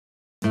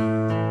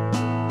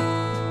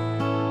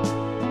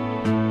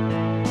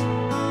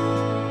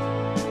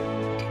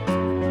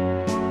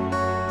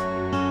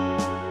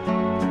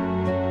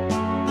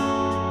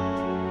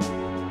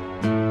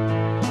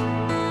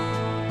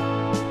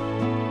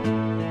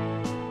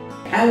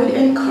I would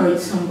encourage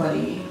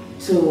somebody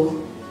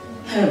to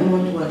help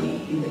Mount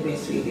Wadi in the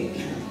best way they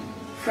can.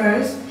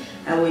 First,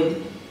 I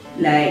would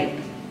like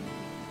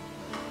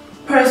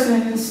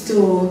persons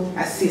to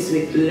assist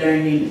with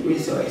learning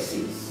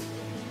resources.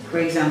 For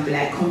example,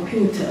 like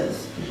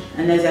computers.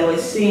 And as I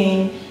was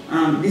saying,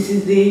 this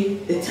is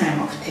the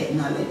time of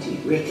technology,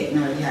 where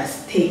technology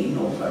has taken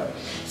over.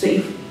 So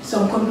if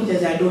some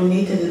computers are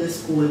donated to the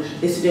school,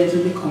 the students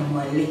will become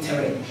more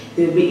literate.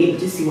 They will be able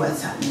to see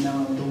what's happening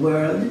around the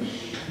world.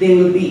 They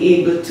will be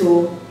able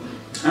to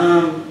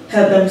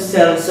help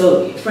themselves.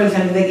 So for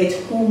example, they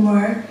get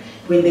homework.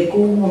 When they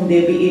go home,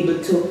 they'll be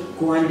able to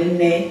go on the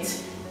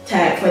net,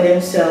 type for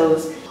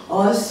themselves.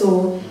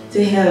 Also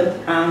to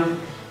help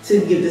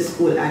to give the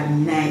school a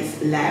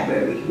nice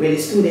library where the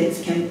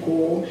students can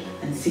go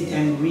and sit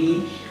and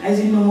read. As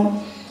you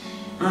know,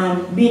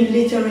 being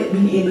literate,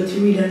 being able to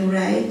read and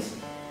write,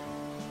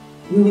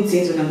 we would say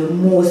it's one of the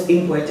most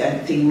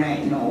important things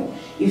right now.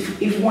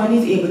 If one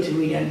is able to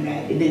read and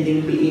write, then they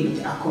will be able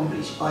to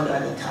accomplish all the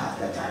other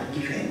tasks that are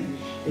given.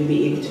 They'll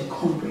be able to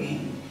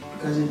comprehend.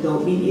 Because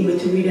without being able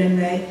to read and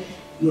write,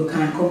 you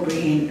can't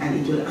comprehend,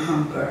 and it will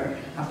hamper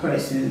a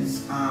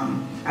person's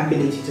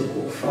ability to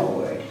go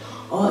forward.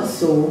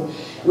 Also,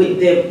 with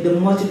the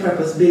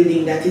multi-purpose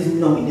building that is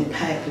now in the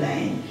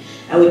pipeline,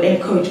 I would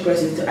encourage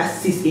persons to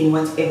assist in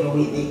whatever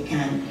way they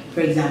can.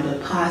 For example,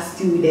 past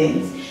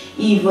students,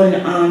 even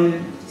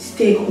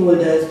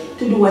stakeholders,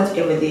 to do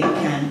whatever they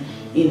can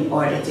in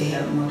order to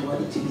help Mount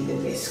Wadi to be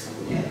the best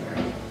school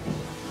ever.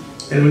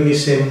 And when you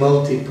say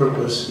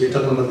multi-purpose, you're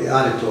talking about the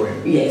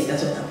auditorium? Yes,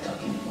 that's what I'm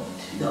talking about,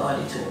 the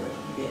auditorium,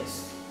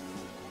 yes.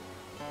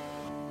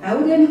 I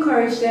would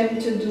encourage them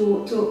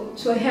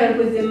to help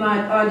with the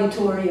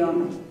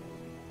auditorium.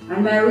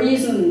 And my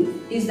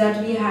reason is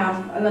that we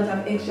have a lot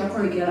of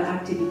extracurricular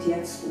activity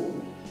at school,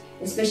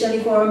 especially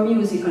for our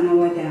music and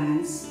our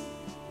dance.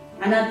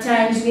 And at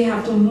times we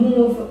have to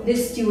move the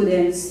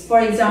students.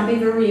 For example, if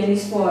the rain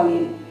is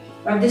falling,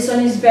 or if the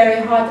sun is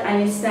very hot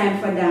and it's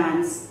time for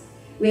dance,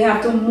 we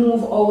have to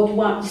move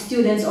out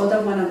students out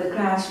of one of the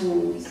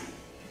classrooms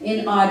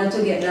in order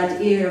to get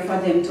that area for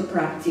them to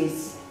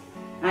practice.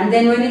 And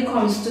then when it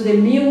comes to the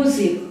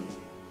music,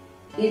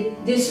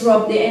 it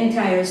disrupts the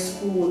entire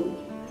school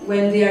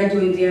when they are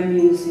doing their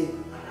music.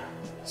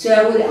 So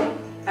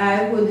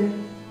I would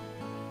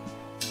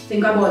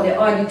think about the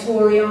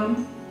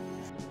auditorium.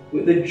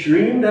 With the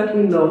dream that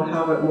we now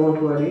have at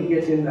Mount Wadi,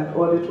 getting that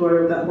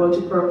auditorium, that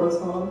multi-purpose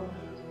hall,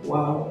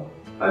 wow,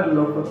 I'd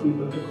love for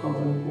people to come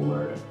on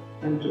board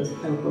and just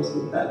help us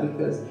with that,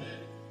 because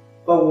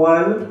for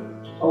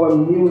one, our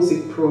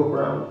music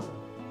program,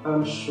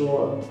 I'm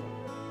sure,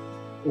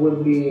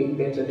 would be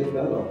better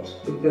developed,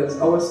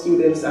 because our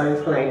students are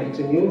inclined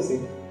to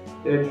music.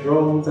 Their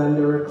drums and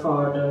the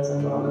recorders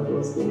and all of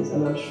those things,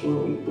 and I'm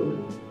sure we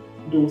could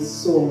do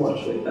so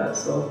much with that.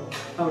 So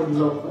I would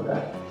love for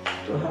that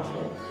to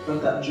happen, for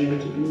that dream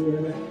to be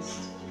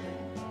realized.